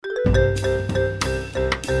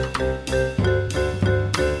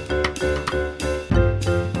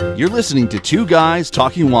You're listening to Two Guys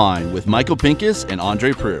Talking Wine with Michael Pincus and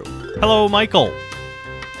Andre Proulx. Hello, Michael.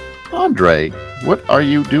 Andre, what are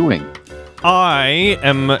you doing? I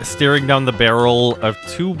am staring down the barrel of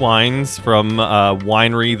two wines from a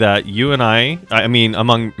winery that you and I mean,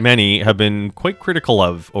 among many, have been quite critical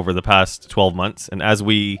of over the past 12 months. And as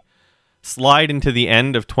we slide into the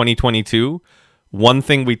end of 2022, one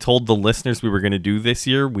thing we told the listeners we were going to do this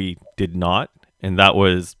year, we did not. And that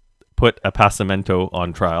was put a Passamento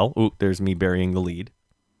on trial. Ooh, there's me burying the lead.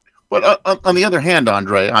 But on the other hand,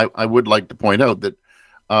 Andre, I would like to point out that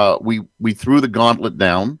we threw the gauntlet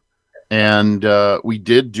down, and we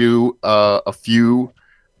did do a few.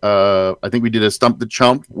 I think we did a Stump the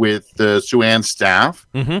Chump with Sue-Ann Staff,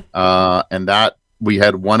 and that we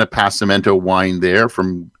had won a Passamento wine there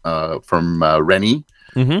from Rennie,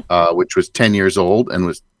 which was 10 years old and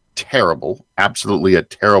was terrible, absolutely a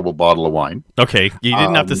terrible bottle of wine. Okay, you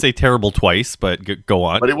didn't have to say terrible twice, but go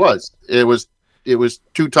on. But it was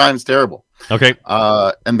 2 times terrible. Okay.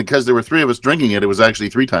 And because there were 3 of us drinking it, it was actually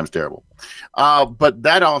 3 times terrible. But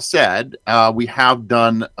that all said, we have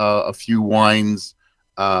done a few wines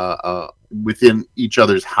within each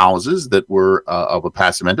other's houses that were of a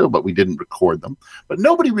Passamento, but we didn't record them. But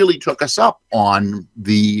nobody really took us up on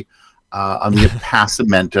the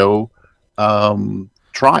Passamento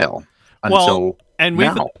trial until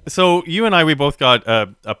now. So you and I, we both got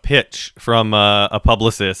a pitch from a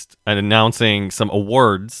publicist and announcing some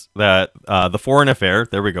awards that the Foreign Affair,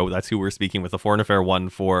 there we go, that's who we're speaking with, the Foreign Affair won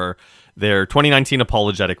for their 2019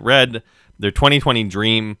 Apologetic Red, their 2020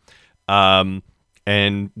 Dream,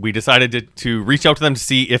 and we decided to reach out to them to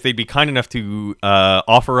see if they'd be kind enough to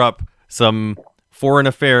offer up some Foreign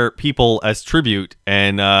Affair people as tribute,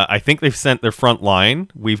 and I think they've sent their front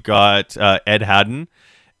line. We've got Ed Haddon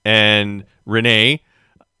and Renee,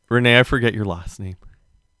 I forget your last name.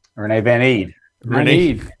 Renee Van Eed. Van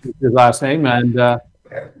Eed is his last name, and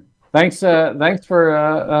thanks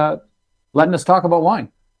for letting us talk about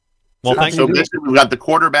wine. Well, thanks. So basically, we've got the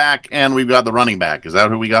quarterback and we've got the running back. Is that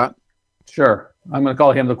who we got? Sure. I'm going to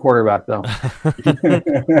call him the quarterback, though.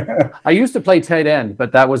 I used to play tight end,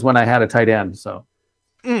 but that was when I had a tight end. So.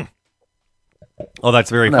 Oh, that's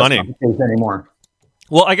very funny. Not the case anymore.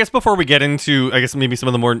 Well, I guess before we get into, maybe some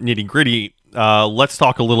of the more nitty gritty, let's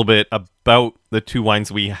talk a little bit about the 2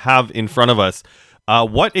 wines we have in front of us.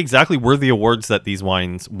 What exactly were the awards that these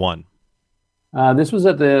wines won? This was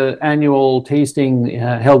at the annual tasting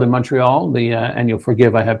held in Montreal, the annual,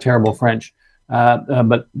 forgive, I have terrible French,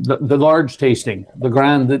 but the large tasting, the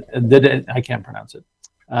grand, I can't pronounce it.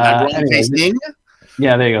 Tasting?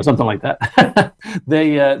 Yeah, there you go, something like that.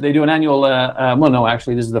 They do an annual, no,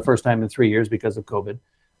 actually, this is the first time in 3 years because of COVID.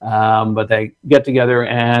 But they get together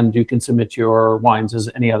and you can submit your wines as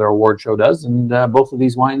any other award show does. And both of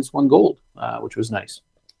these wines won gold, which was nice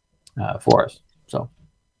for us. So.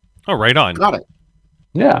 Oh, right on. Got it.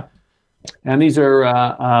 Yeah. And these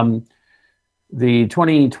are the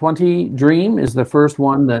 2020 Dream is the first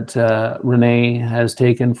one that Renee has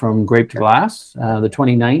taken from grape to glass. The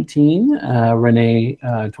 2019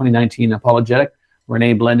 Apologetic,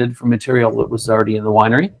 Renee blended from material that was already in the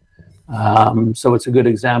winery. So it's a good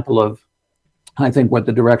example of, I think, what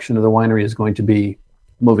the direction of the winery is going to be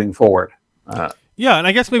moving forward. Yeah, and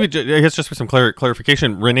I guess just for some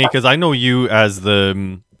clarification, Renee, because I know you as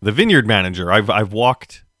the vineyard manager. I've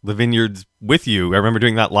walked the vineyards with you. I remember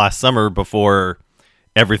doing that last summer before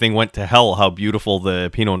everything went to hell, how beautiful the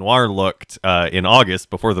Pinot Noir looked in August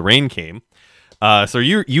before the rain came. So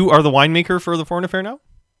you are the winemaker for the Foreign Affair now?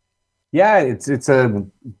 Yeah, it's a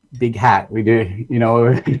big hat. We do,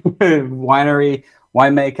 winery,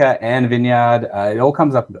 winemaker, and vineyard. It all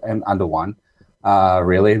comes up under one,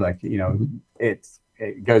 really.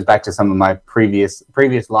 It goes back to some of my previous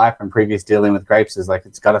life and previous dealing with grapes. Is like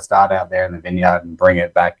it's got to start out there in the vineyard and bring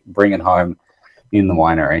it home in the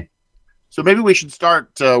winery. So maybe we should start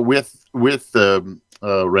with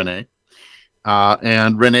Renee.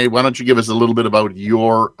 And Renee, why don't you give us a little bit about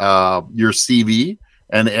your CV,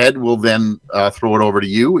 and Ed will then throw it over to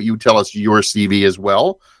you. You tell us your CV as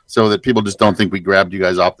well, so that people just don't think we grabbed you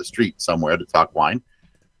guys off the street somewhere to talk wine.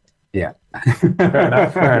 Yeah,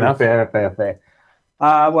 fair enough. Fair.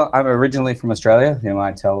 Well, I'm originally from Australia. You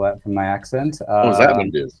might tell that from my accent. Is that what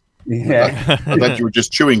it is? Yeah. I thought you were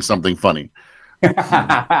just chewing something funny. Yeah,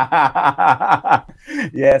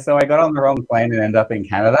 so I got on the wrong plane and ended up in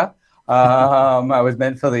Canada. I was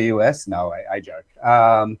meant for the US. No, I joke.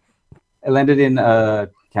 I landed in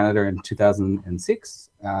Canada in 2006.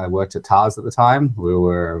 I worked at Tars at the time. We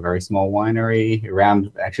were a very small winery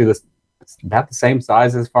around, actually, it's about the same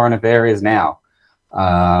size as Foreign Affair is now.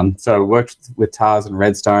 So I worked with Tars and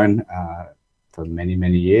Redstone for many,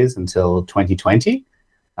 many years until 2020,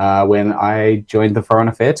 when I joined the Foreign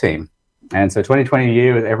Affair team. And so 2020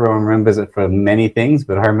 year, everyone remembers it for many things,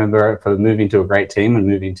 but I remember it for moving to a great team and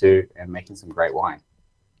making some great wine.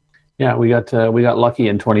 Yeah, we got lucky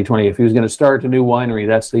in 2020. If he was going to start a new winery,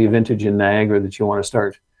 that's the vintage in Niagara that you want to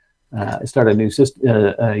start a new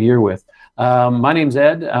year with. My name's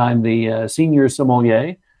Ed. I'm the senior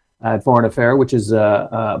sommelier at Foreign Affair, which is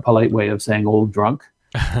a polite way of saying old drunk.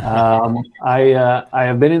 I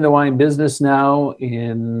have been in the wine business now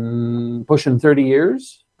in pushing 30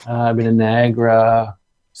 years. I've been in Niagara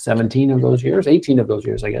 18 of those years, I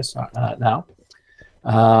guess, now.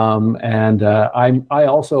 I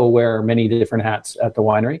also wear many different hats at the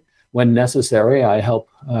winery. When necessary, I help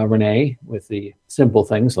Renee with the simple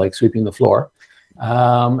things like sweeping the floor.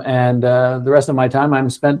 The rest of my time I'm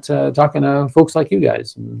spent talking to folks like you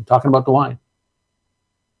guys and talking about the wine.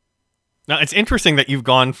 Now, it's interesting that you've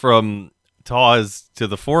gone from Taz to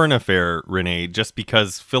the Foreign Affair, Renee, just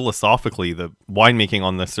because philosophically the winemaking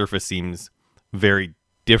on the surface seems very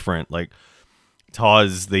different. Like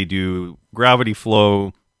Taz, they do gravity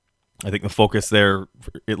flow. I think the focus there,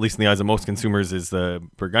 at least in the eyes of most consumers, is the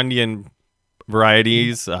Burgundian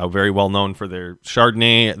varieties, very well known for their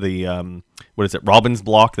Chardonnay, the Robin's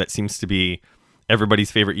Block, that seems to be everybody's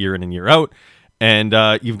favorite year in and year out. And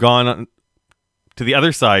you've gone to the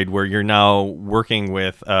other side where you're now working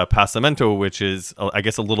with Passamento, which is, I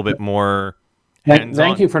guess, a little bit more hands-on.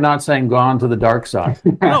 Thank you for not saying gone to the dark side.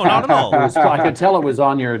 No, not at all. I could tell it was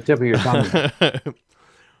on your tip of your tongue.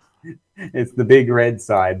 It's the big red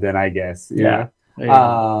side, then, I guess. Yeah.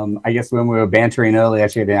 I guess when we were bantering earlier,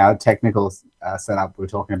 actually, in our technical setup, we were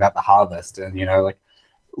talking about the harvest. And,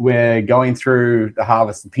 we're going through the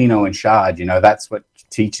harvest of Pinot and Chard. That's what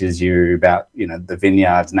teaches you about, the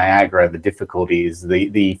vineyards, Niagara, the difficulties,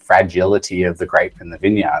 the fragility of the grape in the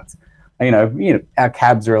vineyards. Our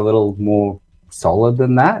cabs are a little more solid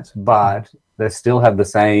than that, but they still have the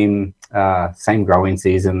same growing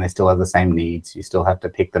season. They still have the same needs. You still have to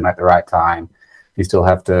pick them at the right time. You still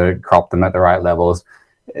have to crop them at the right levels.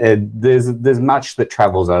 There's much that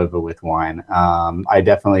travels over with wine. I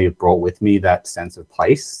definitely brought with me that sense of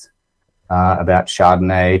place about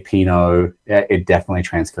Chardonnay, Pinot. It definitely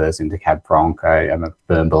transfers into Cab Franc. I am a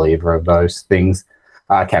firm believer of those things.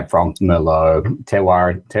 Cab Franc, Merlot,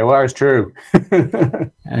 terroir is true.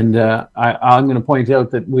 And I'm going to point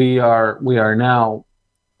out that we are now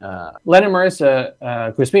Len and Marissa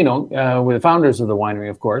Crispino, were the founders of the winery,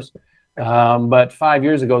 of course. But 5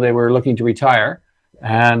 years ago, they were looking to retire.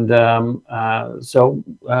 And so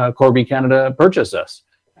Corby Canada purchased us.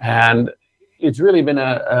 And it's really been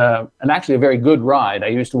actually a very good ride. I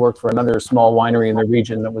used to work for another small winery in the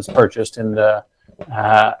region that was purchased under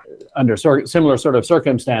similar sort of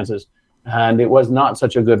circumstances. And it was not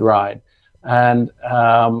such a good ride. And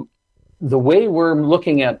the way we're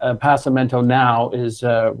looking at Passamento now is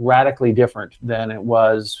radically different than it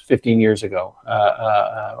was 15 years ago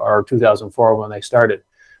or 2004 when they started.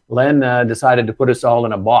 Len decided to put us all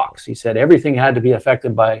in a box. He said everything had to be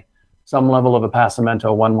affected by some level of a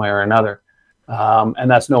Passamento one way or another.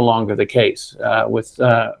 And that's no longer the case.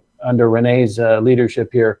 Under Renee's leadership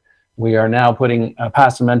here, we are now putting a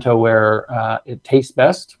Passamento where it tastes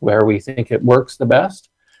best, where we think it works the best.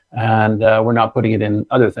 And we're not putting it in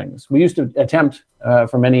other things. We used to attempt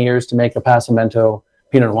for many years to make a Passamento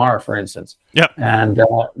Pinot Noir, for instance. Yeah. And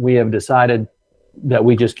we have decided that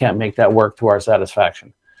we just can't make that work to our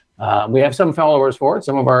satisfaction. We have some followers for it.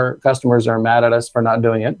 Some of our customers are mad at us for not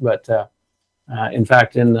doing it. But in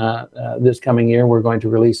fact, in this coming year, we're going to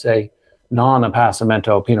release a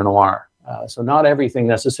non-Passamento Pinot Noir. So not everything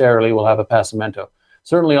necessarily will have a Passamento.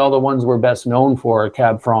 Certainly all the ones we're best known for,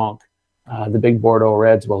 Cab Franc, the big Bordeaux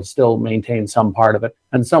Reds, will still maintain some part of it.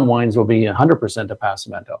 And some wines will be 100% a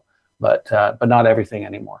Passamento, but not everything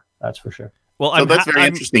anymore. That's for sure. Well, so that's very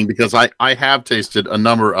interesting because I have tasted a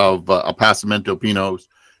number of Passamento Pinots,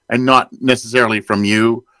 and not necessarily from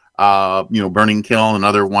you, Burning Kiln and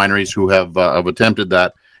other wineries who have attempted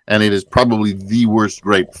that, and it is probably the worst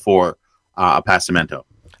grape for a Passamento.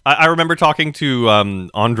 I remember talking to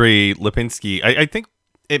Andrei Lipinski. I think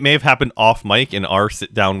it may have happened off mic in our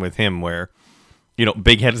sit down with him where,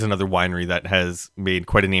 Big Head is another winery that has made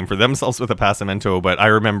quite a name for themselves with a Passamento, but I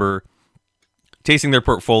remember tasting their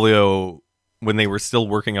portfolio when they were still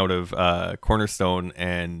working out of Cornerstone,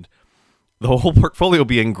 and the whole portfolio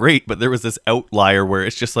being great, but there was this outlier where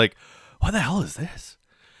it's just like, what the hell is this?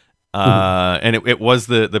 And it was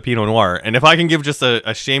the Pinot Noir. And if I can give just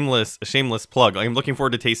a shameless plug, I'm looking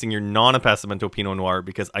forward to tasting your non-Appassimento Pinot Noir,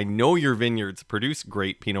 because I know your vineyards produce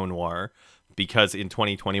great Pinot Noir, because in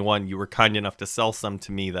 2021 you were kind enough to sell some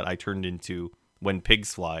to me that I turned into When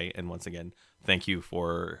Pigs Fly. And once again, thank you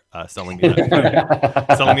for selling me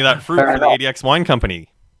that fruit for the ADX Wine Company.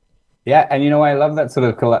 Yeah, and I love that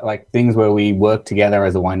sort of like things where we work together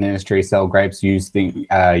as a wine industry, sell grapes, use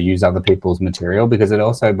other people's material, because it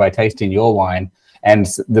also, by tasting your wine, and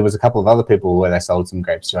there was a couple of other people where they sold some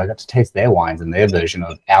grapes, so I got to taste their wines and their version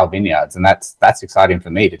of our vineyards, and that's exciting for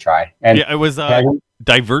me to try. And yeah, it was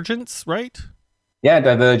Divergence, right? Yeah,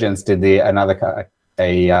 Divergence did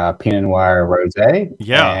a Pinot Noir rosé,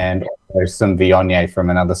 and there's some Viognier from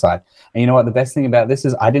another side. And you know what? The best thing about this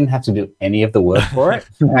is I didn't have to do any of the work for it.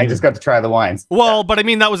 I just got to try the wines. Well, but I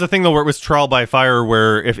mean, that was the thing, though, where it was trial by fire,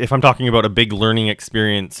 where if I'm talking about a big learning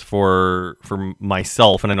experience for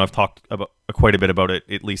myself, and I know I've talked about quite a bit about it,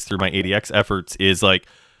 at least through my ADX efforts, is like,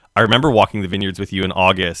 I remember walking the vineyards with you in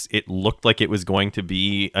August. It looked like it was going to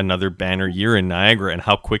be another banner year in Niagara, and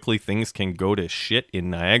how quickly things can go to shit in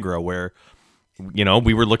Niagara, where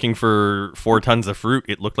we were looking for 4 tons of fruit.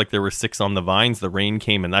 It looked like there were 6 on the vines. The rain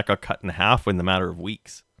came and that got cut in half in the matter of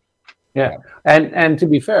weeks. Yeah. And to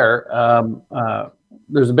be fair,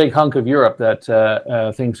 there's a big hunk of Europe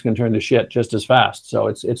that things can turn to shit just as fast. So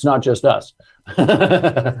it's not just us.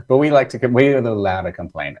 But we're the louder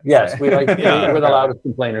complainers. Yes, we're the loudest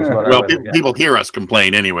complainers about our weather. People hear us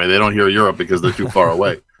complain anyway. They don't hear Europe because they're too far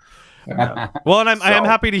away. Well, and I am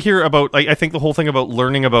happy to hear about. I think the whole thing about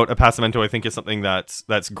learning about Appassimento, I think, is something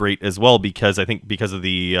that's great as well, because I think because of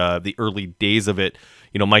the early days of it,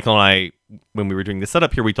 Michael and I, when we were doing the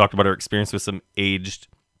setup here, we talked about our experience with some aged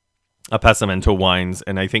Appassimento wines,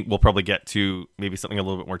 and I think we'll probably get to maybe something a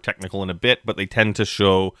little bit more technical in a bit, but they tend to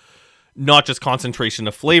show not just concentration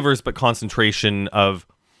of flavors, but concentration of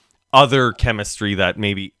other chemistry that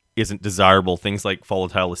maybe isn't desirable. Things like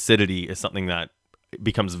volatile acidity is something that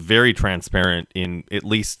becomes very transparent in at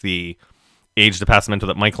least the aged Appassimento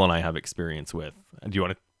that Michael and I have experience with. Do you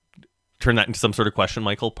want to turn that into some sort of question,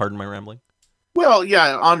 Michael? Pardon my rambling. Well,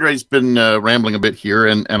 yeah, Andre's been rambling a bit here,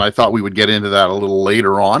 and I thought we would get into that a little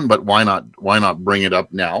later on, but why not bring it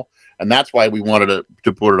up now? And that's why we wanted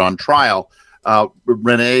to put it on trial.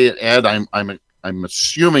 Renee, Ed, I'm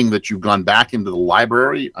assuming that you've gone back into the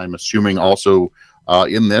library. I'm assuming also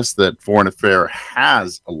in this that Foreign Affair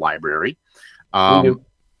has a library.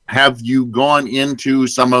 Have you gone into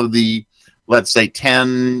some of the, let's say,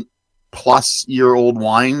 10 plus year old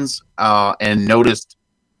wines and noticed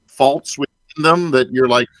faults within them that you're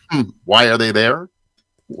like, why are they there?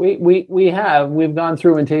 We've gone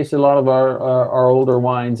through and tasted a lot of our older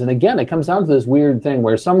wines, and again, it comes down to this weird thing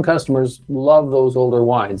where some customers love those older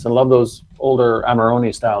wines and love those older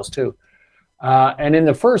Amarone styles too, and in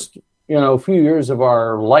the first few years of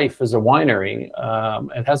our life as a winery,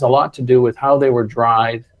 it has a lot to do with how they were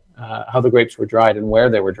dried, how the grapes were dried, and where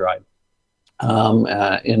they were dried.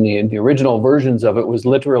 In the original versions of it was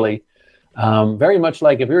literally very much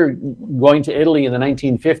like if you're going to Italy in the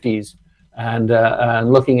 1950s and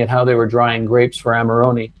looking at how they were drying grapes for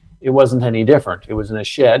Amarone, it wasn't any different. It was in a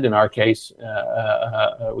shed. In our case,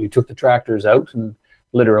 we took the tractors out and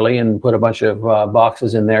literally and put a bunch of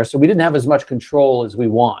boxes in there. So we didn't have as much control as we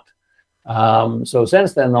want. So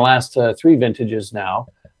since then, the last 3 vintages now,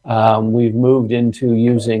 we've moved into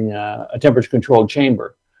using a temperature-controlled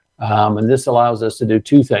chamber, and this allows us to do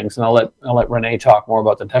 2 things. And I'll let Renee talk more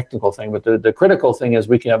about the technical thing, but the critical thing is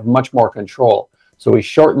we can have much more control. So we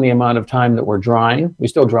shorten the amount of time that we're drying. We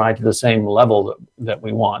still dry to the same level that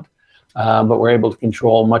we want, but we're able to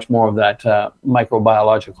control much more of that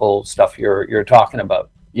microbiological stuff you're talking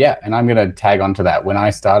about. Yeah, and I'm going to tag onto that. When I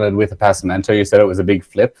started with Appassimento, you said it was a big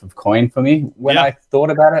flip of coin for me. When I thought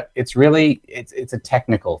about it, it's a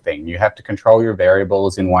technical thing. You have to control your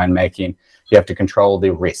variables in winemaking. You have to control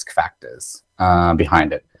the risk factors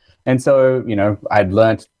behind it. And so, I'd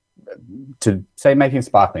learned to say making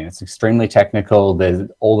sparkling, it's extremely technical. There's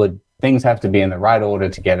all the things have to be in the right order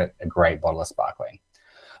to get a great bottle of sparkling.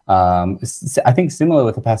 I think similar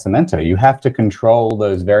with Appassimento, you have to control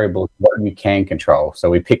those variables, what you can control. So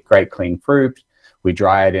we pick great clean fruit, we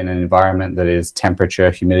dry it in an environment that is temperature,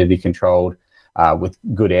 humidity controlled, with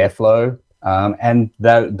good airflow. And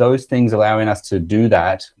those things allowing us to do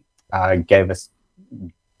that gave us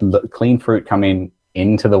clean fruit coming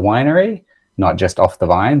into the winery, not just off the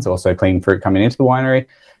vines, also clean fruit coming into the winery,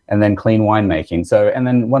 and then clean winemaking. So, and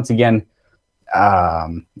then once again,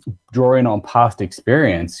 drawing on past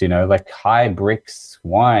experience, like high bricks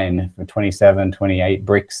wine for 27, 28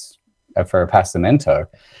 bricks for a Passamento,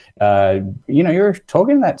 you're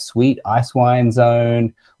talking that sweet ice wine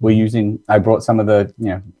zone. I brought some of the,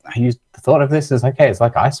 I used the thought of this as, okay, it's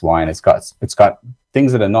like ice wine. It's got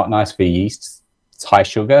things that are not nice for yeast. It's high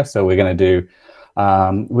sugar. So we're going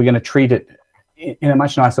to treat it in a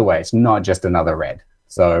much nicer way. It's not just another red.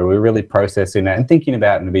 So we're really processing it and thinking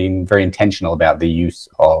about and being very intentional about the use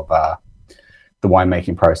of the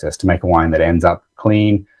winemaking process to make a wine that ends up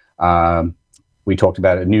clean. We talked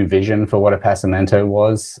about a new vision for what a Passamento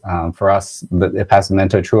was. For us, the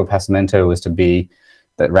Passamento, true Passamento, was to be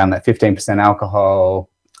around that 15% alcohol,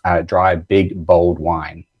 dry, big, bold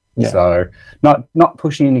wine. Yeah. So not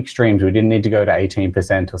pushing extremes. We didn't need to go to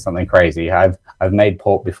 18% or something crazy. I've made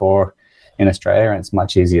port before in Australia, and it's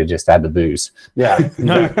much easier just to add the booze. Yeah.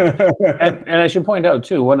 and I should point out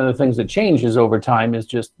too, one of the things that changes over time is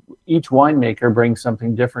just each winemaker brings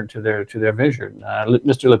something different to their vision.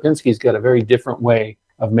 Mr. Lipinski's got a very different way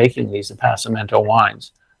of making these Passamento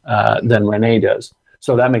wines than Rene does.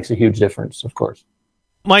 So that makes a huge difference, of course.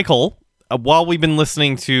 Michael, while we've been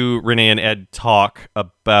listening to Rene and Ed talk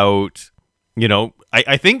about,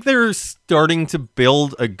 I think they're starting to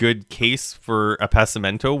build a good case for a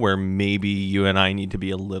Passamento where maybe you and I need to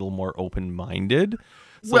be a little more open-minded.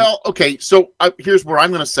 Well, okay, so here's where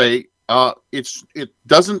I'm going to say it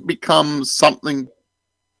doesn't become something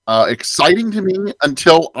exciting to me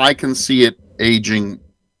until I can see it aging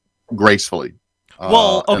gracefully.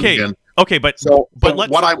 But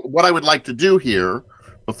what I would like to do here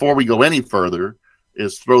before we go any further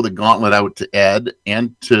is throw the gauntlet out to Ed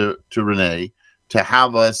and to Rene to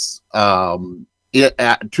have us to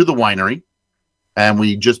the winery, and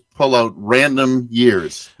we just pull out random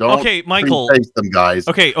years. Michael. Taste them, guys.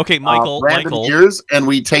 Okay, Michael. Random years, and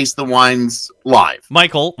we taste the wines live.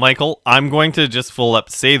 Michael. I'm going to just full up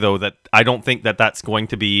say though that I don't think that that's going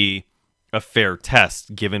to be a fair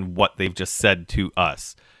test given what they've just said to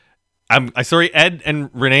us. I'm sorry, Ed and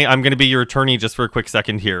Rene. I'm going to be your attorney just for a quick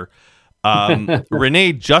second here.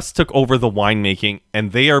 Rene just took over the winemaking,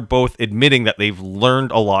 and they are both admitting that they've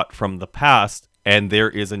learned a lot from the past, and there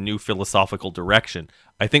is a new philosophical direction.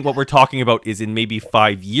 I think what we're talking about is in maybe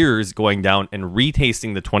 5 years going down and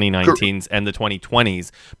retasting the 2019s and the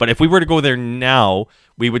 2020s. But if we were to go there now,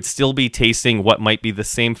 we would still be tasting what might be the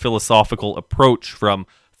same philosophical approach from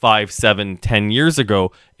 5, 7, 10 years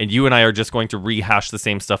ago, and you and I are just going to rehash the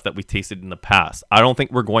same stuff that we tasted in the past. I don't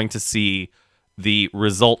think we're going to see the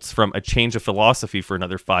results from a change of philosophy for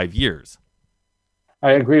another 5 years.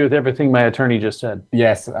 I agree with everything my attorney just said.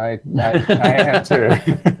 Yes, I have too.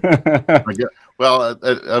 Well,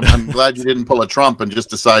 I'm glad you didn't pull a Trump and just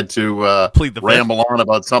decide to ramble on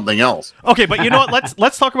about something else. Okay, but you know what?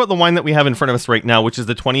 Let's talk about the wine that we have in front of us right now, which is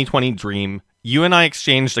the 2020 Dream. You and I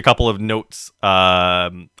exchanged a couple of notes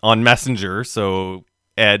on Messenger, so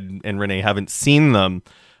Ed and Rene haven't seen them.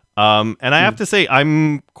 And I have to say,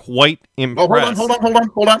 I'm quite impressed.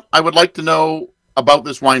 Hold on. I would like to know about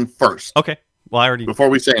this wine first. Okay. Well, I already... Before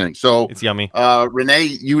we say anything. So it's yummy. Rene,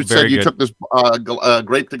 you said you took this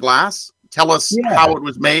grape to glass. Tell us how it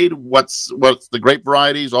was made, what's the grape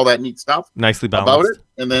varieties, all that neat stuff. Nicely balanced. About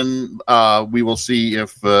it. And then we will see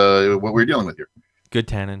if what we're dealing with here. Good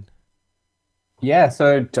tannin. Yeah,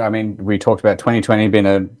 so, I mean, we talked about 2020 being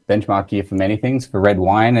a benchmark year for many things. For red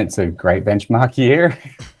wine, it's a great benchmark year.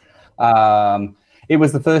 It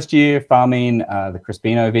was the first year farming the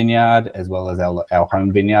Crispino vineyard as well as our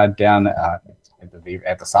home vineyard down at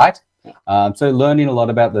the site. So learning a lot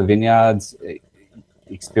about the vineyards,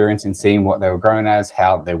 experiencing, seeing what they were grown as,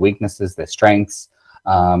 how their weaknesses, their strengths.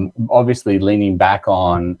 Obviously leaning back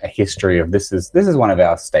on a history of this is one of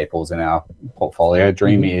our staples in our portfolio.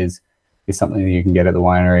 Dream is something that you can get at the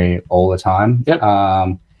winery all the time. Yep.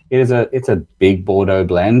 It's a big Bordeaux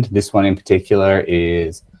blend. This one in particular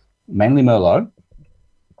is mainly Merlot.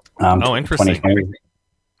 Interesting. 2020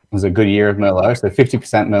 was a good year of Merlot. So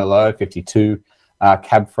 50% Merlot, 52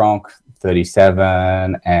 Cab Franc,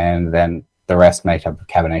 37, and then the rest make up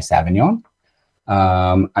Cabernet Sauvignon.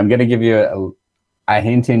 I'm going to give you a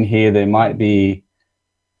hint in here. There might be,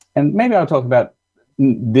 and maybe I'll talk about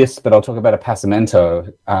this, but I'll talk about a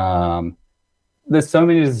Passamento. There's so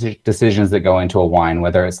many decisions that go into a wine,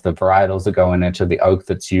 whether it's the varietals that go in it, or the oak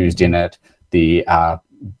that's used in it, the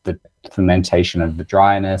fermentation of the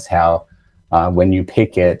dryness, how when you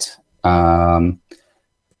pick it, a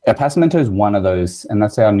Passamento is one of those, and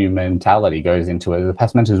that's how new mentality goes into it. The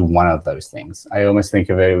Passamento is one of those things. I almost think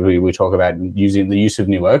of it, we talk about using the use of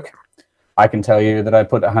new oak. I can tell you that I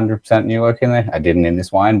put 100% new oak in there. I didn't in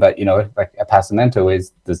this wine, but like a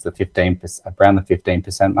Passamento there's the 15%, around the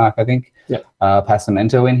 15% mark, I think. Yeah.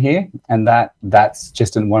 Passamento in here, and that's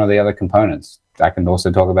just one of the other components. I can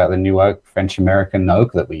also talk about the new oak, French American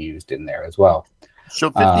oak that we used in there as well. So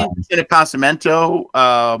 15% of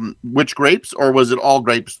Passamento, which grapes, or was it all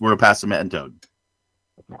grapes were Passamentoed?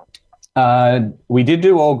 We did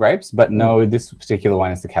do all grapes, but no, this particular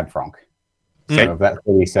one is the Cab Franc. Okay. So about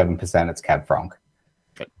 37%, it's Cab Franc.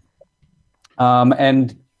 Okay.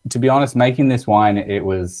 And to be honest, making this wine, it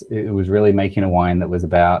was really making a wine that was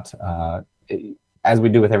about, as we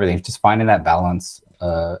do with everything, just finding that balance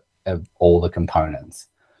of all the components.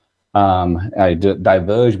 I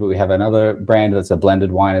diverge, but we have another brand that's a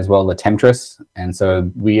blended wine as well, the Temptress, and so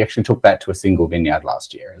we actually took that to a single vineyard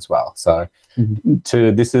last year as well. So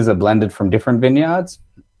this is a blended from different vineyards,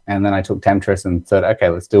 and then I took Temptress and said, okay,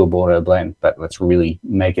 let's do a Bordeaux blend, but let's really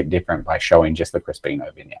make it different by showing just the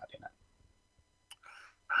Crispino vineyard in it.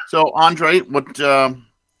 So, Andre, what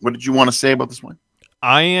did you want to say about this wine?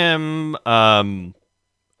 I am.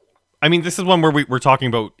 I mean, this is one where we're talking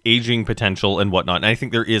about aging potential and whatnot, and I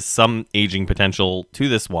think there is some aging potential to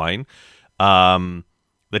this wine. The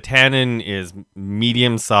tannin is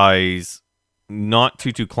medium size, not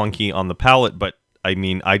too clunky on the palate, but I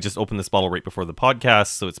mean, I just opened this bottle right before the podcast,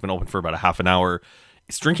 so it's been open for about a half an hour.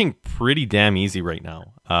 It's drinking pretty damn easy right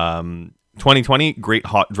now. 2020, great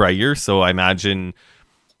hot dry year, so I imagine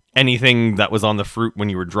anything that was on the fruit when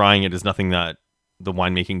you were drying it is nothing that the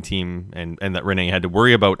winemaking team and that Renee had to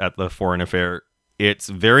worry about at the Foreign Affair. It's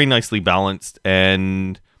very nicely balanced,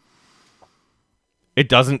 and it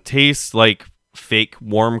doesn't taste like fake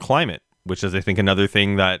warm climate, which is, I think, another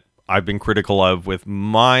thing that I've been critical of with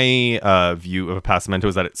my view of a Passamento,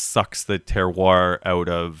 is that it sucks the terroir out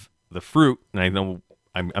of the fruit. And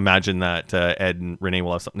I imagine that Ed and Renee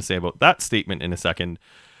will have something to say about that statement in a second.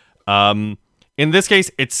 In this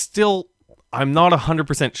case, it's still, I'm not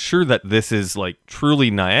 100% sure that this is like truly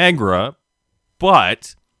Niagara,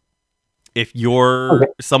 but if you're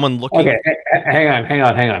someone looking... Okay, hang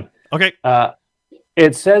on. Okay.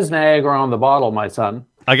 It says Niagara on the bottle, my son.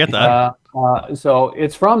 I get that. So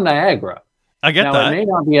it's from Niagara. I get now, that. It may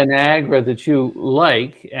not be a Niagara that you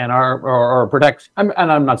like and or protect. And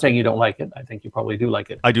I'm not saying you don't like it. I think you probably do like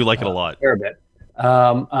it. I do like it a lot. A fair bit.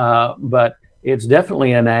 But it's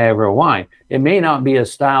definitely a Niagara wine. It may not be a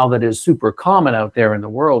style that is super common out there in the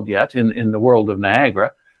world yet, in the world of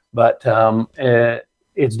Niagara, but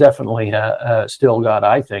it's definitely still got,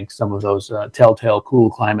 I think, some of those telltale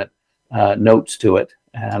cool climate notes to it.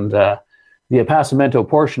 And the Passamento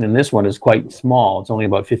portion in this one is quite small. It's only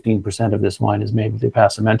about 15% of this wine is made with the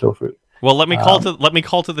Passamento fruit. Well, let me call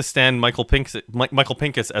to the stand Michael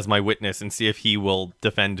Pinkus as my witness and see if he will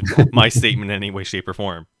defend my statement in any way, shape, or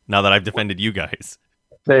form. Now that I've defended you guys,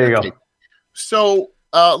 there you go. So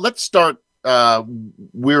let's start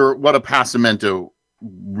what a Passamento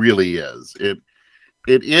really is. It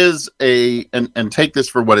is and take this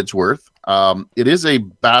for what it's worth. It is a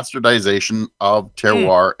bastardization of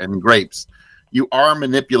terroir and grapes. You are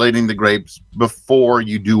manipulating the grapes before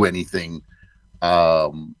you do anything,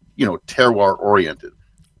 terroir oriented.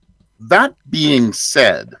 That being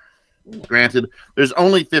said, granted, there's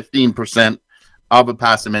only 15% of a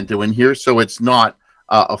Passamento in here, so it's not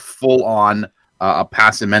a full-on a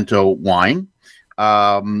Passamento wine.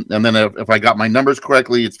 And then if I got my numbers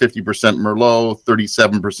correctly, it's 50% Merlot,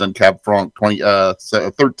 37% Cab Franc,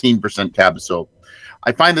 13% Cab Sauv.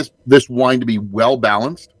 I find this wine to be well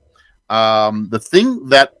balanced. The thing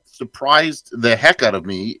that surprised the heck out of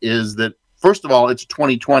me is that, first of all, it's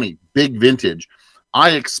 2020, big vintage.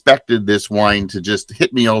 I expected this wine to just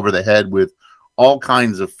hit me over the head with all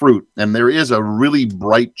kinds of fruit, and there is a really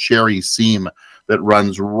bright cherry seam that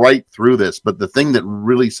runs right through this. But the thing that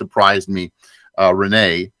really surprised me,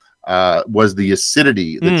 Renee, was the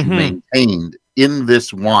acidity that you maintained in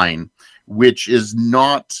this wine, which is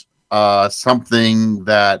not something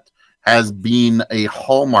that has been a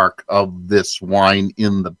hallmark of this wine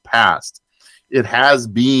in the past. It has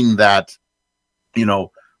been that,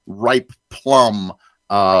 ripe plum,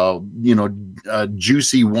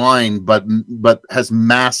 juicy wine, but has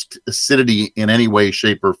masked acidity in any way,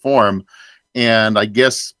 shape, or form. And I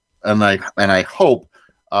guess, and I hope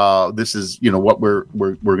this is what we're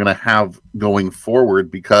going to have going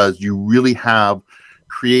forward, because you really have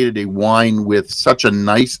created a wine with such a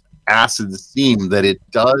nice acid seam that it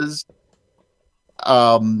does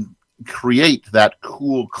create that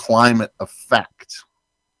cool climate effect.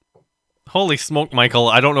 Holy smoke, Michael!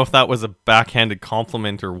 I don't know if that was a backhanded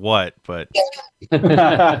compliment or what, but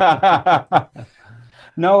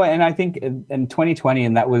no. And I think in 2020,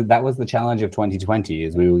 and that was the challenge of 2020,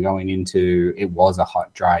 is we were going into, it was a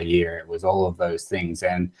hot, dry year. It was all of those things,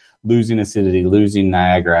 and losing acidity, losing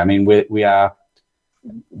Niagara. I mean, we are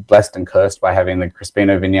blessed and cursed by having the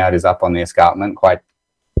Crispino vineyard is up on the escarpment quite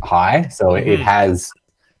high, so it has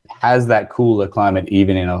that cooler climate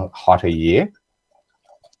even in a hotter year.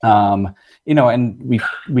 And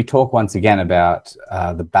we talk once again about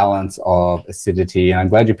the balance of acidity, and I'm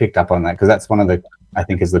glad you picked up on that, because that's one of the, I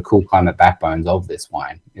think, is the cool climate backbones of this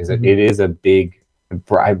wine, is that it is a big,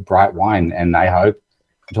 bright wine. And I hope,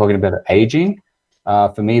 talking about aging,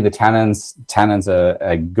 for me, the tannins are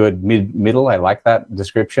a good middle. I like that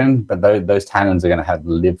description, but those tannins are going to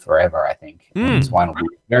live forever, I think. And this wine will be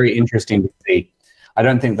very interesting to see. I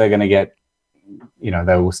don't think they're going to get, they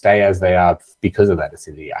will stay as they are because of that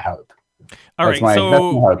acidity, I hope. All right,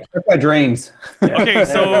 that's my dreams. Okay,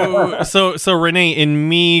 so Renee, in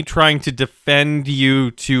me trying to defend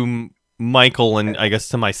you to Michael, and I guess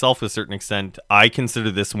to myself to a certain extent, I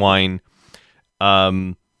consider this wine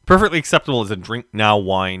perfectly acceptable as a drink now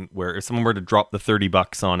wine, where if someone were to drop the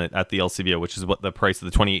 $30 on it at the LCBO, which is what the price of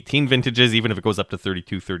the 2018 vintage is, even if it goes up to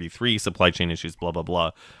 32, 33, supply chain issues, blah, blah,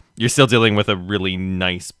 blah, you're still dealing with a really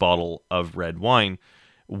nice bottle of red wine.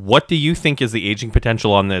 What do you think is the aging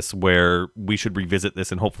potential on this, where we should revisit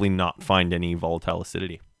this and hopefully not find any volatile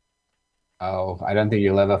acidity? Oh, I don't think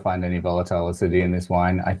you'll ever find any volatile acidity in this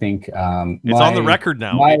wine. I think it's on the record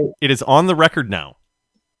now. It is on the record now.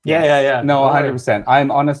 Yeah. No, 100%. I'm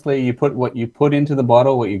honestly, you put what you put into the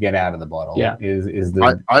bottle, what you get out of the bottle. Yeah. Is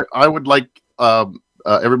the. I would like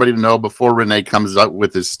everybody to know, before Renee comes up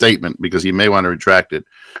with his statement, because he may want to retract it.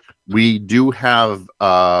 We do have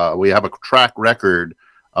a track record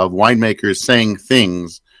of winemakers saying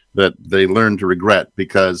things that they learn to regret,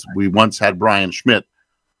 because we once had Brian Schmidt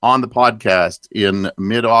on the podcast in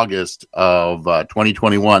mid-August of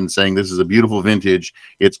 2021 saying this is a beautiful vintage.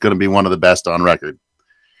 It's going to be one of the best on record.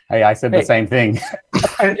 Hey, I said the same thing.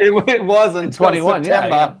 it wasn't 21.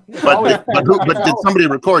 Yeah. But did somebody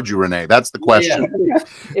record you, Renee? That's the question. Yeah.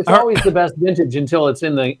 It's always the best vintage until it's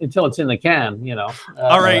in the can.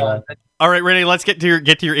 All right, Renee. Let's get to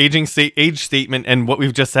your age statement, and what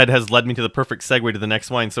we've just said has led me to the perfect segue to the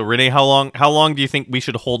next wine. So, Renee, how long do you think we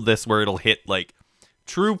should hold this where it'll hit like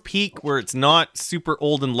true peak, where it's not super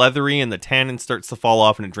old and leathery, and the tannin starts to fall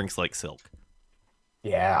off, and it drinks like silk?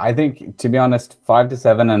 Yeah, I think, to be honest, 5 to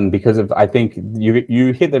 7, and because of, I think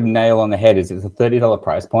you hit the nail on the head. It's a $30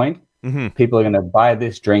 price point. Mm-hmm. People are going to buy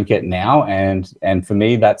this, drink it now, and for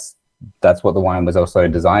me, that's what the wine was also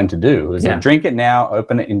designed to do. Is drink it now,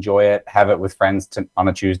 open it, enjoy it, have it with friends on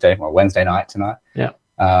a Tuesday or Wednesday night tonight. Yeah.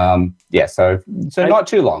 So not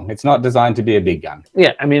too long. It's not designed to be a big gun.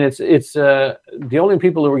 Yeah, I mean, it's the only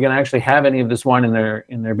people who are going to actually have any of this wine in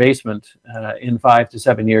their basement in 5 to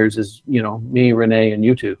 7 years is me, Renee, and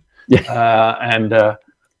you two. Yeah.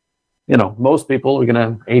 Most people are going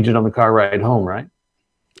to age it on the car ride home, right?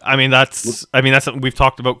 I mean, that's something we've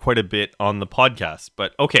talked about quite a bit on the podcast,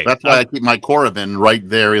 but okay. That's why I keep my Coravin right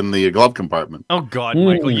there in the glove compartment. Oh God,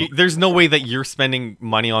 Michael, there's no way that you're spending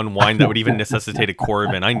money on wine that would even necessitate a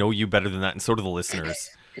Coravin. I know you better than that, and so do the listeners.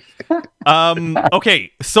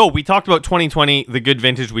 Okay, so we talked about 2020, the good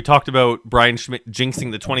vintage. We talked about Brian Schmidt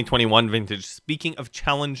jinxing the 2021 vintage. Speaking of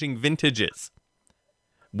challenging vintages,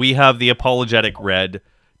 we have the Apologetic Red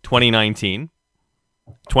 2019.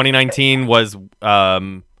 2019 was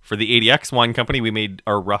for the ADX Wine Company. We made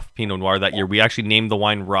our rough Pinot Noir that year. We actually named the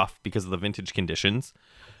wine rough because of the vintage conditions,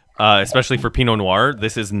 especially for Pinot Noir.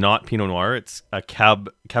 This is not Pinot Noir. It's a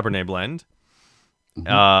Cabernet blend.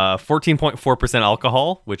 14.4%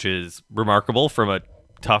 alcohol, which is remarkable from a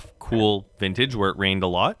tough, cool vintage where it rained a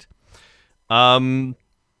lot. How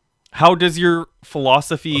does your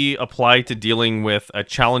philosophy apply to dealing with a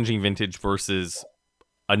challenging vintage versus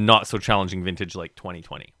a not so challenging vintage like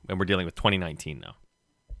 2020, and we're dealing with 2019 now?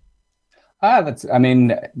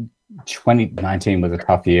 2019 was a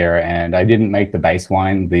tough year, and I didn't make the base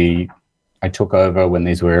wine. I took over when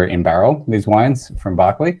these were in barrel, these wines from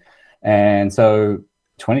Barclay, and so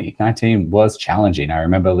 2019 was challenging. I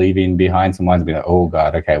remember leaving behind some wines and being like, "Oh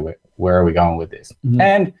God, okay, where are we going with this?" Mm-hmm.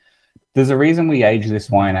 And there's a reason we aged this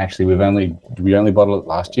wine. Actually, we only bottled it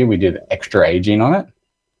last year. We did extra aging on it.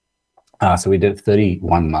 So we did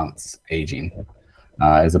 31 months aging,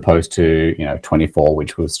 as opposed to 24,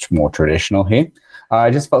 which was more traditional here.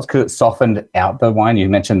 I just felt because it softened out the wine. You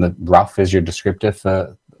mentioned the rough as your descriptor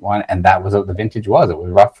for wine, and that was what the vintage was. It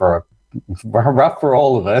was rough for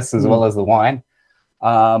all of us as well as the wine.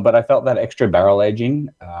 But I felt that extra barrel aging,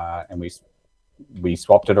 and we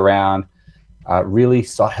swapped it around. Really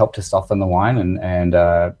helped to soften the wine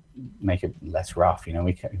and make it less rough.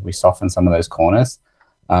 We softened some of those corners.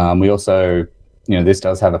 We also, this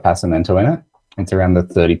does have a Passamento in it. It's around the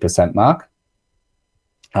 30% mark.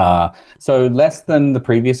 So less than the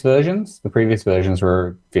previous versions. The previous versions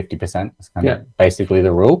were 50%. It's kind Yeah. of basically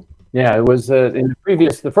the rule. Yeah, it was in the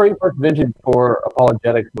previous, the very first vintage for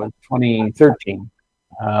Apologetic was 2013.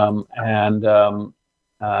 Mr.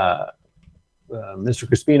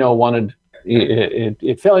 Crispino wanted,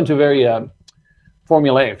 it fell into very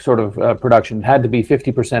formulaic sort of production. It had to be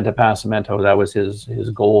 50% Appassimento. That was his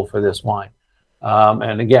goal for this wine.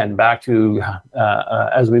 And again, back to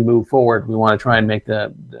as we move forward, we want to try and make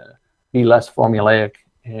be less formulaic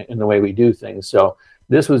in the way we do things. So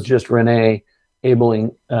this was just Rene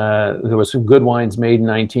abling. There was some good wines made in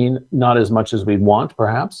 19, not as much as we'd want,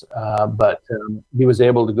 perhaps, but he was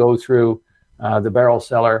able to go through the barrel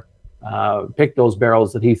cellar, pick those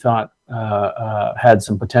barrels that he thought had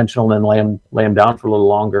some potential, and then lay them down for a little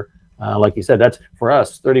longer. Like you said, that's for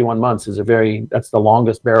us. 31 months is that's the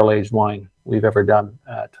longest barrel aged wine we've ever done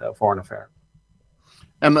at Foreign Affair.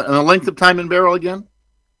 And the length of time in barrel again?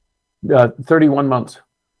 31 months.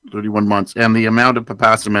 31 months. And the amount of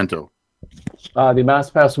Appassimento? The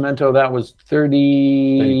Mass Passamento, that was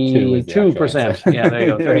 32%. Yeah, there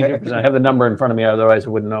you go, 32%. I have the number in front of me, otherwise I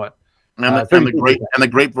wouldn't know it. And the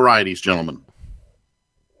grape varieties, gentlemen.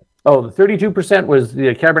 Oh, the 32% was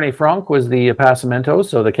the Cabernet Franc, was the Appassimento.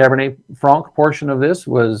 So the Cabernet Franc portion of this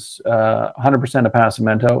was 100%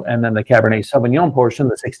 Appassimento, and then the Cabernet Sauvignon portion,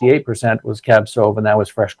 the 68%, was Cab Sauv, and that was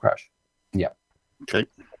fresh crush. Yeah. Okay.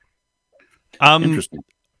 Interesting.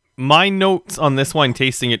 My notes on this wine,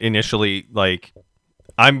 tasting it initially, like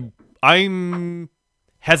I'm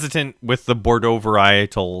hesitant with the Bordeaux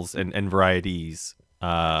varietals and varieties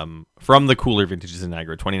from the cooler vintages in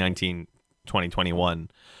Niagara, 2019,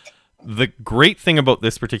 2021. The great thing about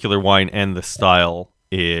this particular wine and the style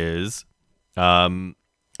is, I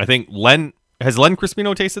think Len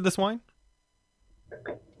Crispino tasted this wine?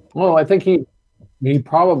 Well, I think he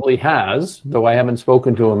probably has, though I haven't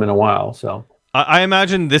spoken to him in a while. So I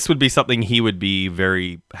imagine this would be something he would be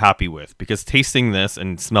very happy with, because tasting this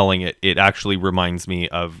and smelling it, it actually reminds me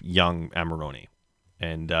of young Amarone.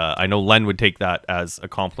 And I know Len would take that as a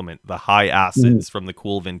compliment. The high acids from the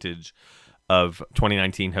cool vintage of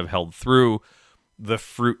 2019 have held through. The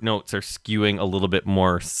fruit notes are skewing a little bit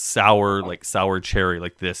more sour, like sour cherry.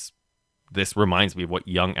 Like this reminds me of what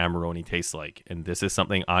young Amarone tastes like. And this is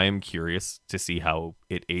something I am curious to see how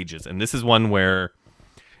it ages. And this is one where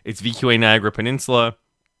it's VQA Niagara Peninsula.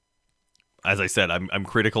 As I said, I'm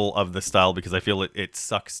critical of the style because I feel it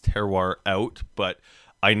sucks terroir out. But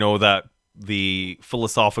I know that the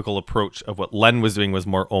philosophical approach of what Len was doing was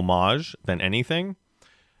more homage than anything.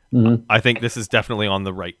 Mm-hmm. I think this is definitely on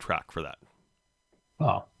the right track for that.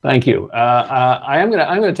 Oh, thank you. I'm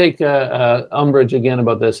gonna take umbrage again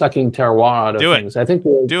about the sucking terroir out of things. I think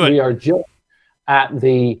we are just at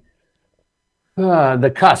the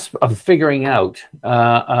cusp of figuring out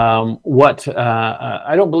what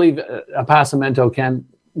I don't believe Appassimento can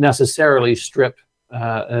necessarily strip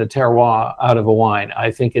terroir out of a wine.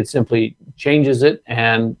 I think it simply changes it,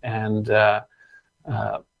 and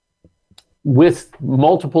with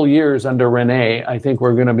multiple years under Rene, I think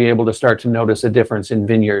we're going to be able to start to notice a difference in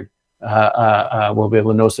vineyard. We'll be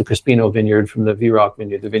able to notice the Crispino vineyard from the V-Rock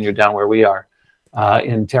vineyard, the vineyard down where we are,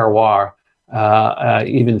 in terroir,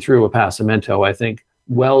 even through Appassimento. I think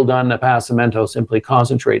well done Appassimento simply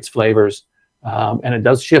concentrates flavors, and it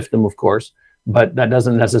does shift them, of course, but that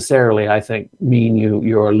doesn't necessarily, I think, mean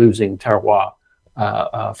you're losing terroir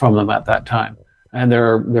from them at that time. And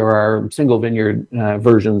there are single vineyard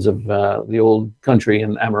versions of the old country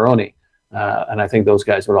in Amarone, and I think those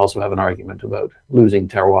guys would also have an argument about losing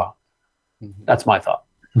terroir. That's my thought.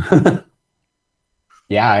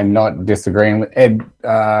 Yeah, I'm not disagreeing with Ed.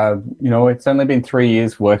 It's only been 3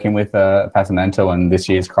 years working with Appassimento, and this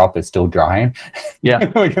year's crop is still drying.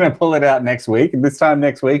 Yeah, we're going to pull it out next week. This time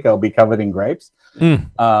next week, I'll be covered in grapes.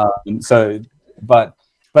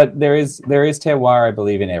 But there is terroir, I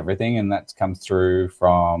believe, in everything, and that comes through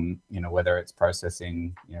from whether it's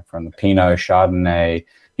processing, from the Pinot, Chardonnay.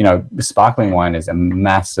 Sparkling wine is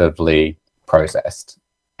massively processed,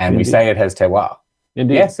 and we say it has terroir.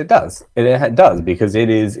 Indeed. Yes, it does. It does, because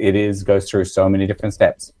it goes through so many different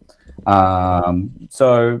steps.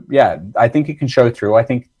 So yeah, I think it can show through. I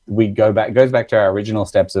think it goes back to our original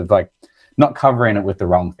steps of like not covering it with the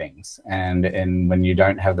wrong things, and when you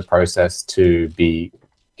don't have the process to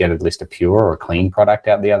get at least a pure or clean product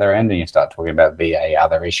out the other end, and you start talking about VA,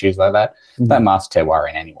 other issues like that, that masks terroir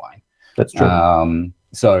in any wine. That's true.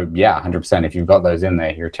 So yeah, 100%. If you've got those in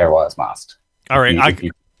there, your terroir is masked. All right,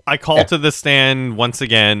 I call to the stand once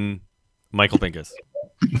again, Michael Pincus.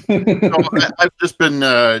 I've just been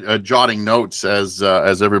jotting notes as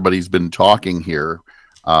everybody's been talking here.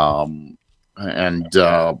 And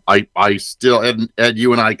I still, Ed,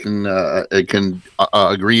 you and I can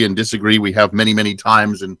agree and disagree. We have many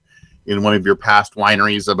times in one of your past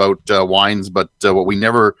wineries about wines, but what we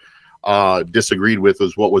never disagreed with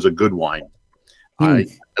was what was a good wine.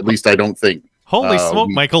 At least I don't think. Holy smoke,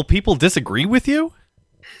 Michael! People disagree with you?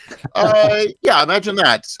 Yeah, imagine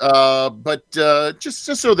that. But just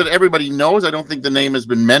so that everybody knows, I don't think the name has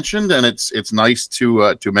been mentioned, and it's nice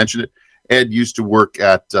to mention it. Ed used to work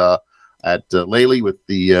at Lely with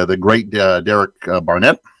the great Derek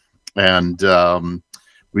Barnett, and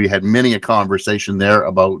we had many a conversation there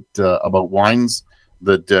about wines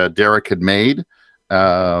that Derek had made. We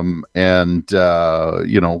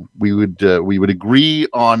would agree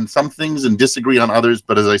on some things and disagree on others,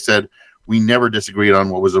 but as I said, we never disagreed on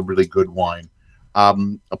what was a really good wine.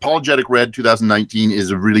 Apologetic Red 2019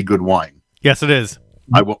 is a really good wine. Yes, it is.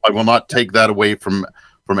 I will not take that away from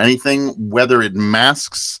anything. Whether it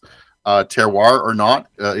masks terroir or not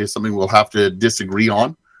is something we'll have to disagree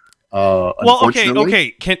on. Okay.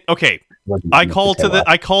 I call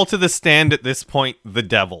to the stand at this point the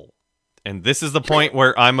devil. And this is the point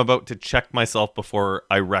where I'm about to check myself before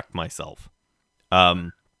I wreck myself.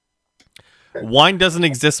 Wine doesn't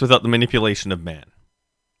exist without the manipulation of man.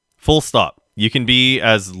 Full stop. You can be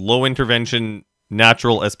as low intervention,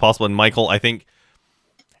 natural as possible. And Michael, I think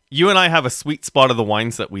you and I have a sweet spot of the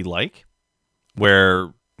wines that we like,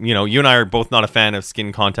 where, you and I are both not a fan of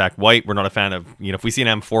skin contact white. We're not a fan of, if we see an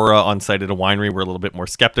amphora on site at a winery, we're a little bit more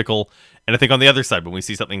skeptical. And I think on the other side, when we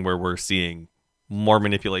see something where we're seeing more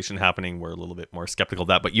manipulation happening, we're a little bit more skeptical of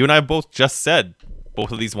that. But you and I both just said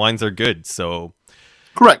both of these wines are good, so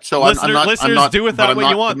correct. So listeners, I'm not do with that what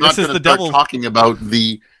you want. This is the devil talking about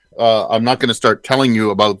the. I'm not going to start telling you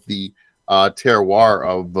about the terroir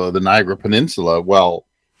of the Niagara Peninsula while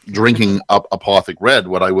drinking up Apothic Red.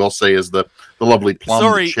 What I will say is the lovely plum,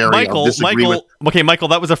 sorry, cherry. Michael. Okay, Michael,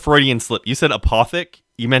 that was a Freudian slip. You said apothic.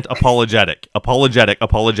 You meant apologetic.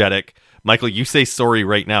 Apologetic. Michael, you say sorry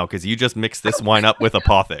right now because you just mixed this wine up with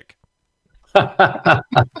Apothic.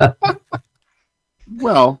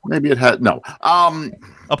 Well, maybe it had no.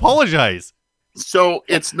 Apologize. So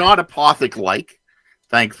it's not Apothic-like,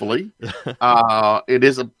 thankfully. It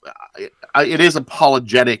is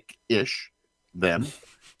apologetic-ish. Then,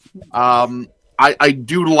 I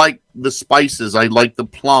do like the spices. I like the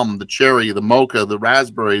plum, the cherry, the mocha, the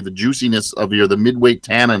raspberry, the juiciness of the mid-weight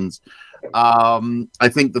tannins. I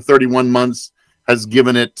think the 31 months has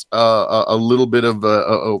given it a little bit of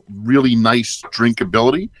a really nice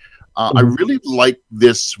drinkability. I really like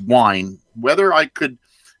this wine. Whether I could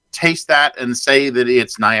taste that and say that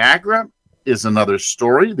it's Niagara is another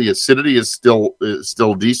story. The acidity is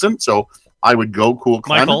still decent, so I would go cool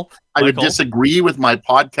climate. I would disagree with my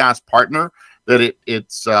podcast partner that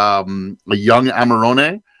it's a young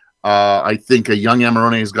Amarone. I think a young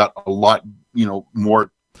Amarone has got a lot,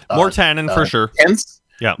 more tannin for sure. Tense,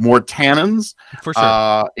 yeah, more tannins for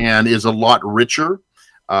sure, and is a lot richer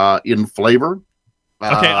in flavor.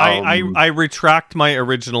 Okay, I retract my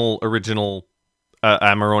original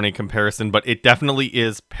Amarone comparison, but it definitely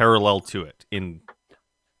is parallel to it.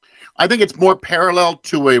 I think it's more parallel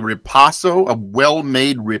to a Ripasso, a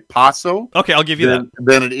well-made Ripasso. Okay, I'll give you that.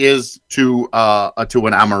 Than it is to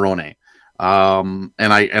an Amarone. And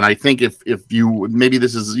I think if you, maybe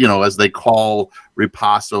this is, as they call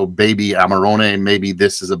Ripasso baby Amarone, maybe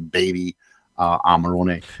this is a baby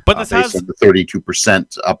Amarone. But this has the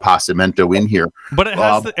 32% Passamento in here. But it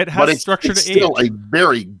has structure to age. Still a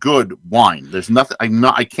very good wine. There's nothing.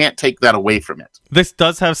 I can't take that away from it. This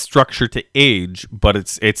does have structure to age, but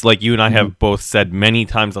it's like you and I have both said many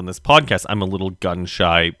times on this podcast. I'm a little gun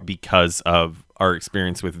shy because of our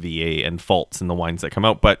experience with VA and faults in the wines that come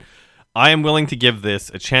out, but I am willing to give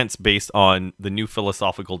this a chance based on the new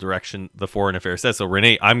philosophical direction the Foreign Affairs says. So,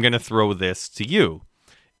 Renee, I'm going to throw this to you.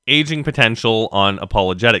 Aging potential on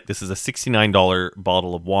Apologetic. This is a $69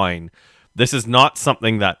 bottle of wine. This is not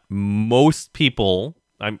something that most people...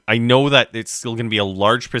 I know that it's still going to be a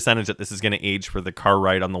large percentage that this is going to age for the car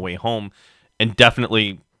ride on the way home. And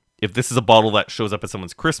definitely, if this is a bottle that shows up at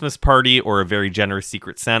someone's Christmas party or a very generous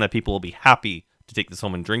Secret Santa, people will be happy to take this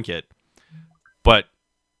home and drink it. But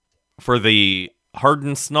for the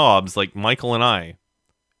hardened snobs like Michael and I,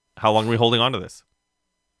 how long are we holding on to this?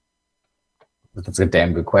 That's a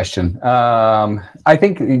damn good question. I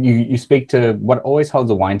think you speak to what always holds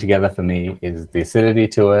a wine together for me is the acidity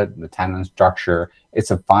to it, the tannin structure.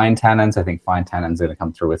 It's a fine tannins. I think fine tannins are going to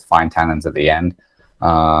come through with fine tannins at the end.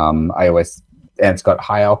 And it's got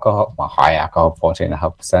high alcohol,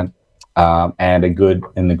 14.5%, and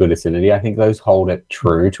the good acidity. I think those hold it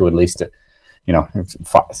true to at least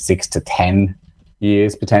 6 to 10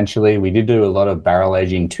 years potentially. We did do a lot of barrel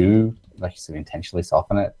aging too, like you said, intentionally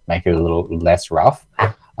soften it, make it a little less rough.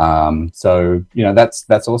 So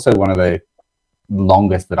that's also one of the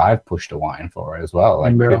longest that I've pushed a wine for as well.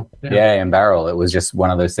 Like In barrel, in barrel. It was just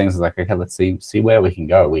one of those things like, okay, let's see where we can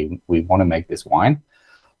go. We want to make this wine.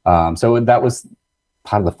 So that was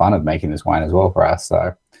part of the fun of making this wine as well for us.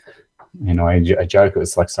 So I joke, it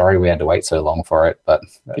was like, sorry we had to wait so long for it, but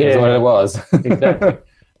that was what it was. Exactly.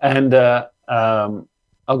 And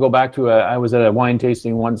I'll go back to I was at a wine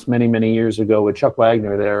tasting once many years ago with Chuck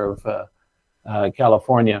Wagner there of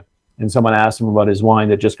California, and someone asked him about his wine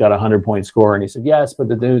that just got a 100-point score, and he said, yes, but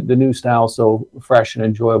the new style's so fresh and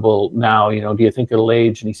enjoyable now, do you think it'll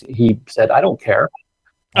age? And he said, I don't care.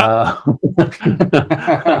 If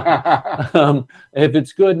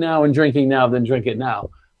it's good now and drinking now, then drink it now.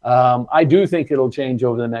 I do think it'll change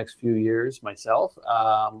over the next few years myself,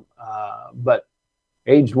 but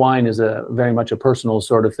aged wine is very much a personal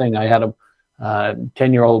sort of thing. I had a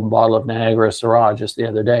 10-year-old bottle of Niagara Syrah just the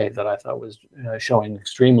other day that I thought was showing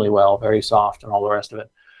extremely well, very soft and all the rest of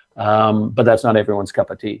it. But that's not everyone's cup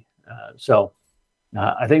of tea. So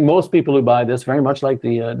I think most people who buy this, very much like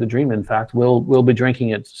the Dream, in fact, will be drinking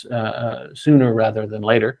it sooner rather than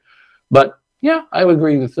later. But yeah, I would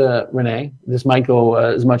agree with Renee. This might go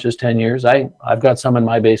as much as 10 years. I've got some in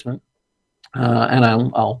my basement, and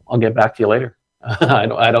I'll get back to you later.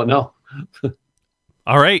 I don't know.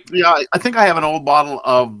 All right. Yeah, I think I have an old bottle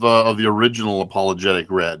of the original Apologetic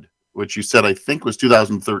Red, which you said I think was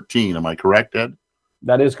 2013. Am I correct, Ed?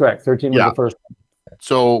 That is correct. 13 was the first one.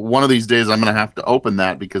 So one of these days I'm going to have to open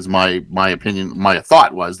that because my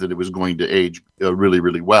thought was that it was going to age really,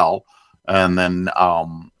 really well. And then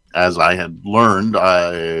as I had learned,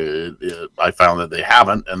 I found that they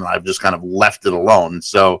haven't, and I've just kind of left it alone.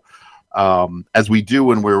 So as we do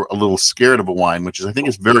when we're a little scared of a wine, which is, I think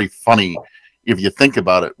is very funny if you think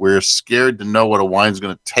about it. We're scared to know what a wine's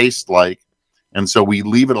going to taste like, and so we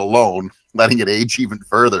leave it alone, letting it age even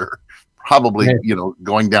further, probably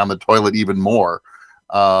going down the toilet even more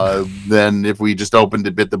than if we just opened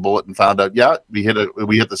it, bit the bullet, and found out, we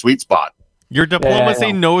hit the sweet spot. Your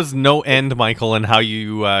diplomacy knows no end, Michael, in how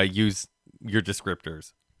you use your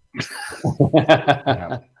descriptors.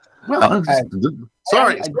 Yeah. Well,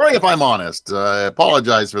 sorry if I'm honest. I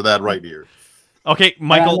apologize for that right here. Okay,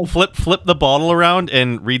 Michael, flip the bottle around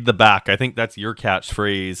and read the back. I think that's your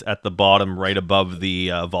catchphrase at the bottom, right above the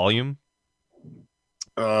volume.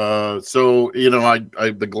 So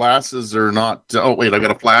the glasses are not. Oh wait, I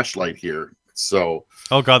got a flashlight here. So.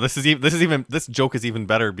 Oh god, this joke is even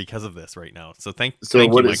better because of this right now. So thank you,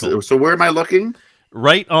 Michael. So where am I looking?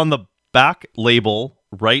 Right on the back label,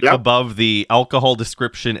 above the alcohol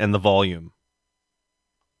description and the volume.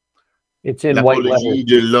 It's in white letters.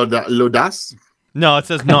 De l'audace? No, it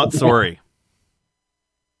says not sorry.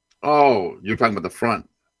 Oh, you're talking about the front.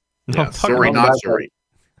 No, yeah, sorry, not sorry.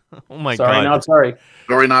 Oh my god. Sorry, not sorry.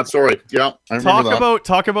 Sorry, not sorry. Yeah, I remember that.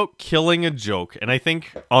 Talk about killing a joke. And I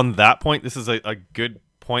think on that point, this is a good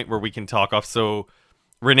point where we can talk off. So,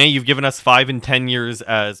 Renee, you've given us 5 and 10 years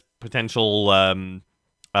as potential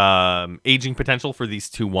aging potential for these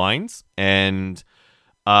two wines. And,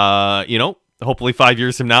 hopefully 5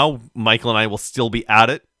 years from now, Michael and I will still be at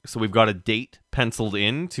it. So we've got a date penciled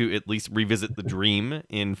in to at least revisit the Dream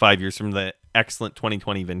in 5 years from the excellent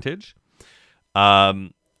 2020 vintage. I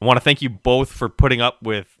want to thank you both for putting up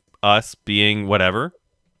with us being whatever.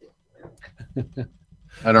 I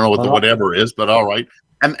don't know what the whatever is, but all right.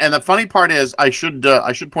 And the funny part is, I should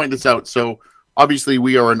point this out. So obviously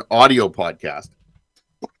we are an audio podcast.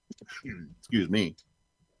 Excuse me.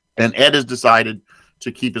 And Ed has decided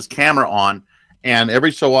to keep his camera on, and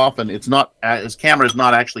every so often his camera is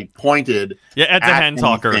not actually pointed. Yeah, Ed's a hand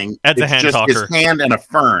talker. Ed's a hand talker. His hand and a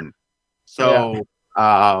fern. So. Yeah.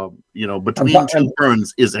 Between two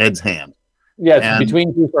ferns is Ed's hand. Yes,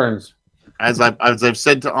 between two ferns. As I've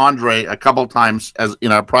said to Andre a couple times, as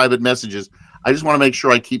in our private messages, I just want to make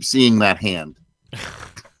sure I keep seeing that hand.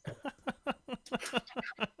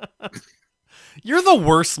 You're the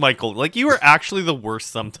worst, Michael. Like, you are actually the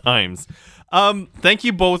worst sometimes. Thank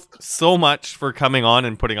you both so much for coming on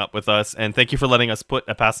and putting up with us, and thank you for letting us put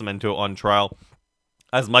Appassimento on trial.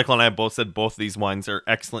 As Michael and I both said, both of these wines are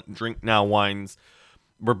excellent drink now wines.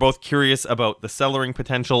 We're both curious about the cellaring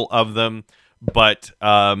potential of them, but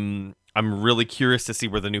I'm really curious to see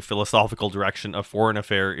where the new philosophical direction of Foreign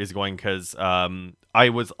Affair is going, because I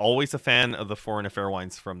was always a fan of the Foreign Affair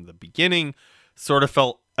wines from the beginning. Sort of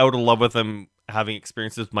felt out of love with them having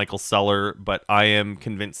experiences with Michael's cellar, but I am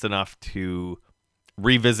convinced enough to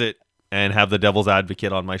revisit and have the devil's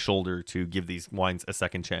advocate on my shoulder to give these wines a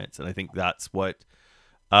second chance. And I think that's what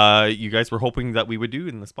you guys were hoping that we would do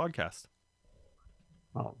in this podcast.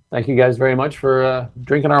 Well, thank you guys very much for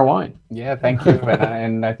drinking our wine. Yeah, thank you.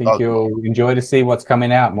 And I think you'll enjoy to see what's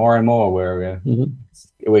coming out more and more. We're going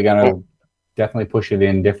to definitely push it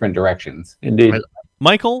in different directions. Indeed.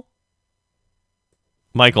 Michael?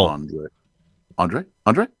 Andre?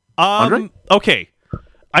 Okay.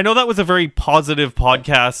 I know that was a very positive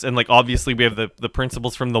podcast, and like obviously we have the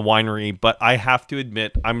principles from the winery, but I have to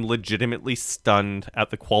admit I'm legitimately stunned at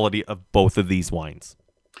the quality of both of these wines.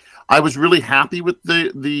 I was really happy with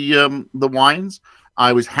the wines.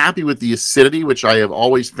 I was happy with the acidity, which I have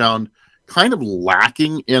always found kind of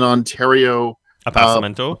lacking in Ontario.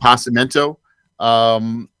 Appassimento.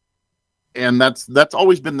 And that's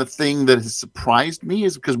always been the thing that has surprised me,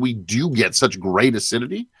 is because we do get such great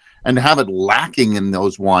acidity, and to have it lacking in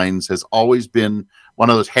those wines has always been one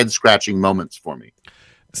of those head-scratching moments for me.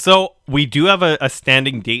 So we do have a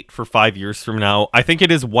standing date for 5 years from now. I think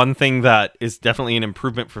it is one thing that is definitely an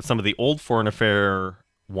improvement for some of the old Foreign Affair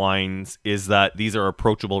wines, is that these are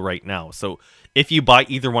approachable right now. So if you buy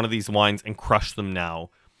either one of these wines and crush them now,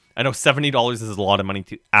 I know $70 is a lot of money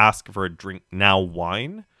to ask for a drink now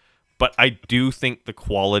wine, but I do think the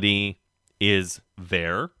quality is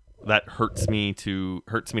there. That hurts me to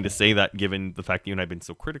say that, given the fact that you and I have been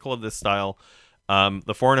so critical of this style.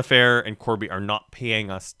 The Foreign Affair and Corby are not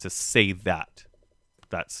paying us to say that.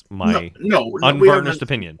 That's my unvarnished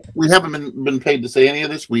opinion. We haven't been paid to say any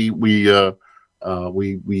of this. We book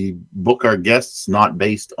our guests not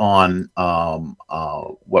based on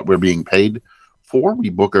what we're being paid for. We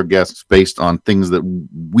book our guests based on things that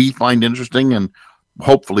we find interesting, and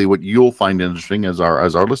hopefully what you'll find interesting as our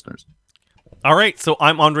listeners. All right, so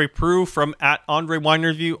I'm Andre Proulx from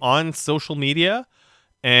 @AndreWineReview on social media,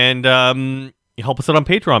 and you help us out on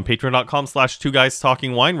Patreon,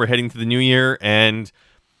 patreon.com/2guystalkingwine. We're heading to the new year, and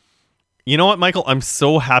you know what, Michael? I'm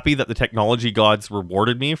so happy that the technology gods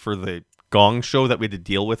rewarded me for the gong show that we had to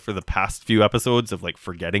deal with for the past few episodes of like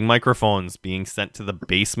forgetting microphones, being sent to the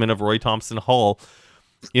basement of Roy Thompson Hall.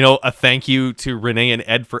 You know, a thank you to Renee and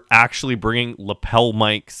Ed for actually bringing lapel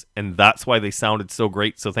mics, and that's why they sounded so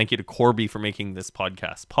great. So thank you to Corby for making this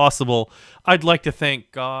podcast possible. I'd like to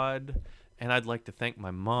thank God, and I'd like to thank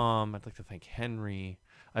my mom. I'd like to thank Henry.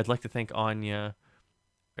 I'd like to thank Anya.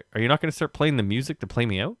 Are you not going to start playing the music to play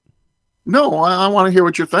me out? No, I want to hear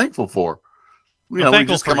what you're thankful for. I'm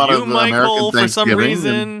thankful for you, Michael, for some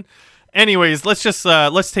reason. Anyways, let's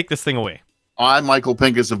take this thing away. I'm Michael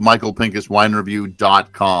Pincus of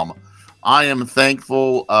MichaelPincusWineReview.com. I am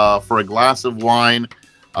thankful for a glass of wine,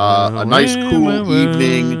 a nice cool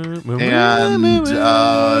evening, and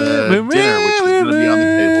dinner, which is going to be on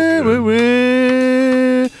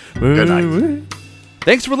the table. Good night.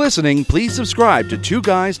 Thanks for listening. Please subscribe to Two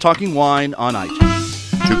Guys Talking Wine on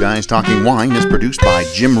iTunes. Two Guys Talking Wine is produced by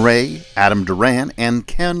Jim Ray, Adam Duran, and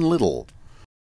Ken Little.